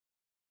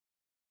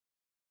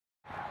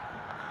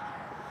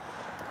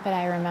But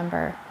I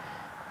remember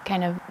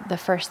kind of the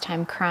first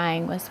time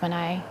crying was when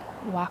I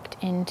walked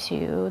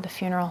into the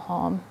funeral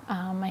home.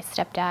 My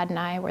stepdad and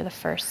I were the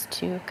first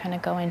to kind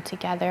of go in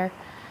together.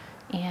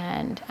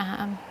 And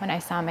when I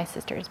saw my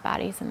sister's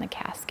bodies in the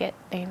casket,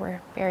 they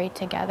were buried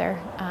together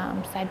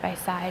side by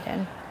side,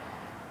 and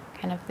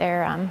kind of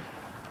their,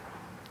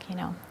 you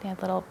know, they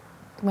had little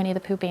Winnie the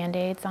Pooh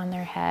Band-Aids on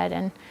their head,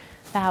 and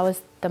that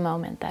was the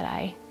moment that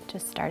I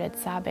just started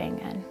sobbing.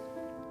 And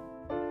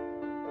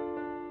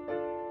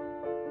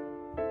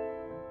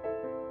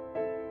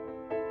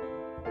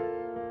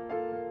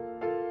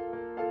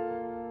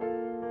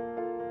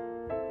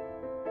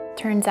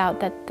turns out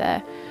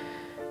that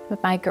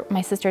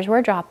my sisters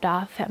were dropped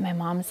off at my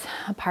mom's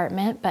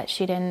apartment, but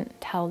she didn't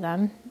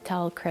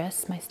tell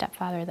Chris, my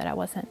stepfather, that I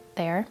wasn't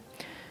there.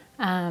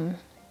 And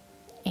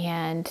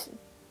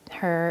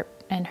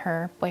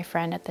her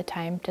boyfriend at the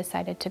time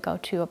decided to go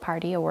to a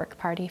party, a work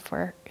party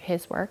for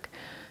his work.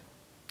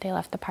 They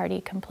left the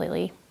party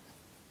completely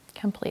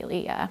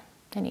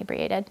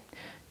inebriated.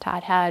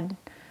 Todd had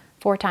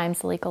 4 times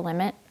the legal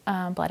limit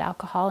blood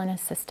alcohol in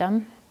his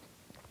system.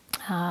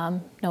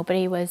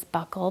 Nobody was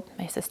buckled.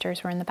 My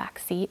sisters were in the back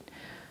seat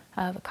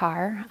of a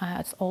car.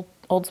 It's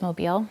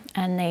Oldsmobile,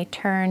 and they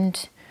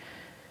turned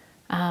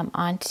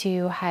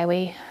onto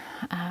Highway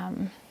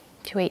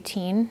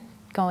 218,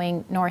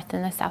 going north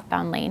in the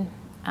southbound lane.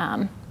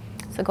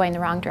 So going the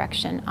wrong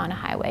direction on a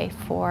highway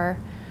for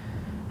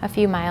a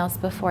few miles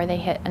before they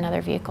hit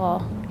another vehicle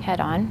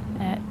head-on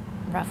at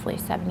roughly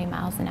 70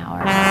 miles an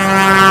hour.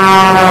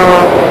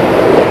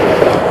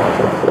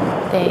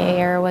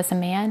 There was a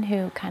man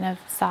who kind of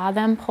saw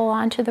them pull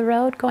onto the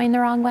road going the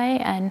wrong way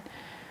and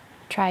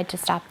tried to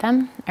stop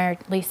them, or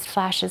at least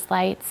flash his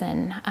lights,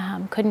 and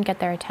couldn't get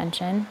their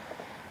attention.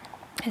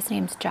 His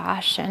name's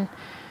Josh, and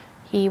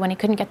when he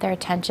couldn't get their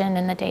attention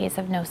in the days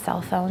of no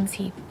cell phones,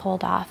 he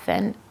pulled off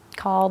and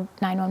called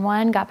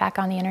 911, got back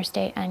on the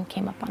interstate, and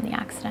came up on the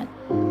accident.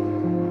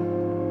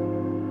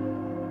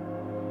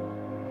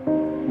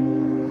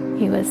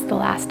 He was the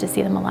last to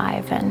see them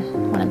alive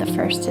and one of the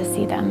first to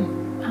see them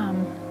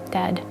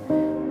dead.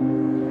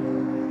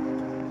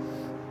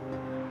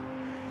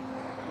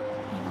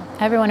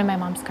 Everyone in my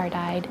mom's car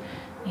died,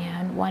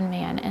 and one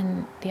man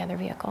in the other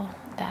vehicle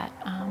that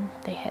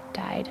they hit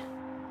died.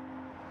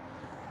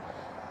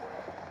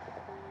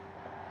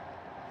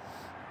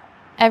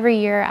 Every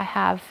year I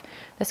have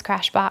this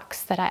crash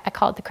box that I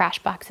call it the crash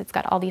box. It's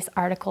got all these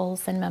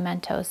articles and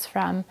mementos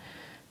from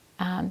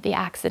the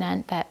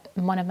accident that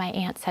one of my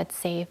aunts had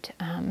saved,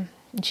 and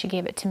she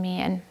gave it to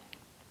me. And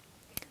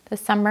the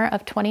summer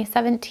of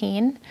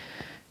 2017,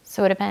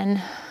 so it would have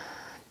been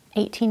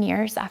 18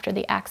 years after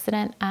the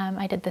accident,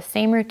 I did the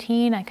same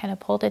routine. I kind of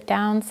pulled it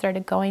down,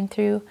 started going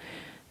through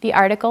the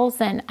articles,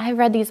 and I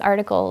read these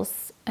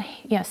articles,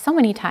 you know, so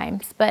many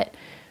times, but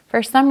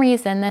for some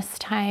reason this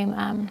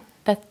time,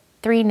 the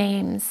 3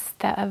 names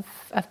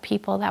of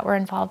people that were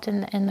involved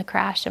in the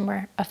crash and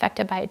were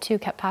affected by it too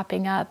kept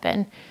popping up,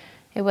 and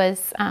it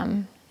was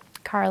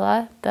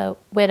Carla, the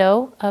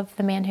widow of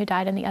the man who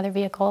died in the other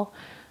vehicle,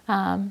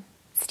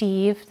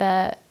 Steve,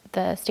 the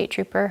state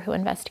trooper who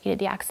investigated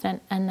the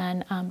accident, and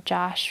then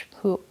Josh,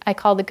 who I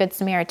call the Good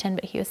Samaritan,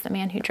 but he was the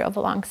man who drove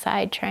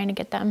alongside trying to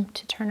get them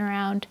to turn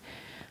around.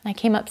 And I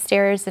came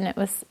upstairs, and it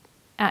was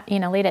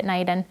late at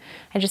night, and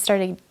I just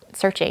started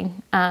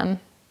searching.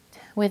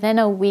 Within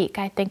a week,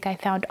 I think I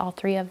found all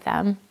 3 of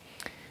them,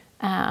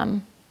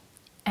 and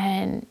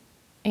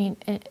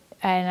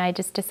I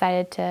just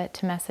decided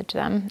to message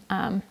them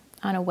on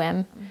a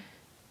whim.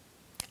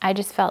 I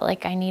just felt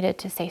like I needed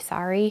to say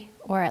sorry,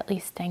 or at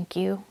least thank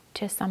you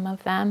to some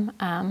of them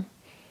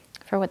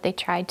for what they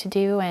tried to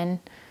do, and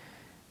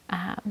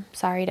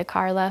sorry to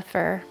Carla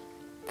for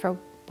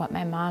what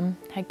my mom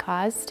had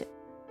caused.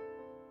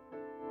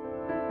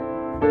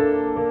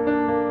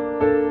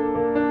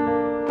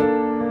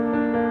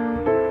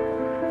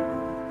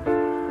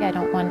 I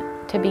don't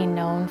want to be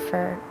known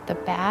for the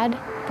bad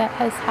that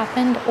has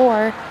happened,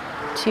 or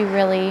to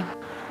really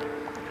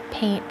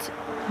paint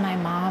my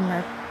mom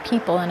or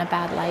people in a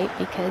bad light,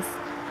 because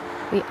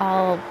we're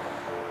all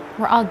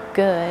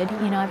good,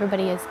 you know,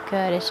 everybody is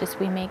good. It's just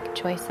we make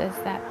choices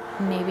that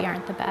maybe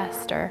aren't the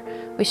best, or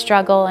we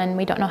struggle and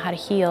we don't know how to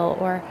heal,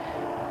 or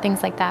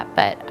things like that.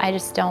 But I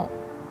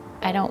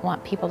don't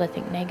want people to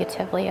think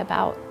negatively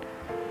about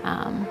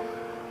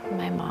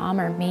my mom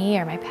or me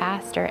or my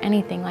past or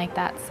anything like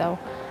that. So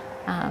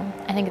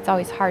I think it's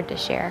always hard to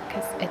share,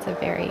 because it's a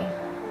very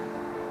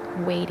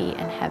weighty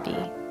and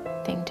heavy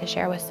thing to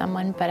share with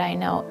someone. But I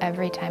know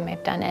every time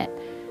I've done it,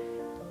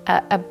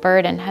 a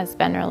burden has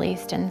been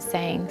released in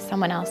saying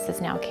someone else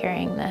is now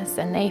carrying this,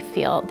 and they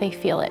feel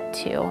it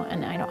too,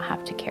 and I don't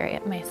have to carry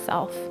it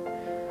myself.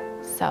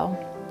 So,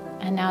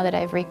 and now that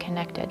I've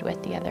reconnected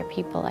with the other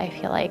people, I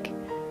feel like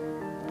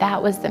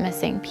that was the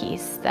missing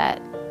piece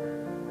that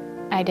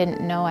I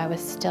didn't know I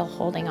was still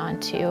holding on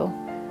to,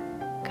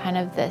 kind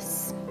of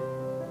this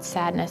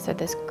sadness or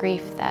this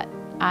grief that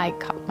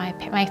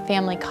my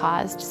family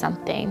caused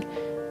something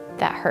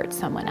that hurt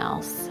someone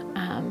else.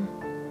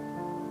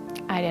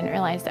 I didn't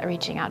realize that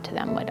reaching out to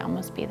them would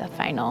almost be the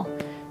final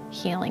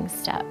healing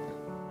step.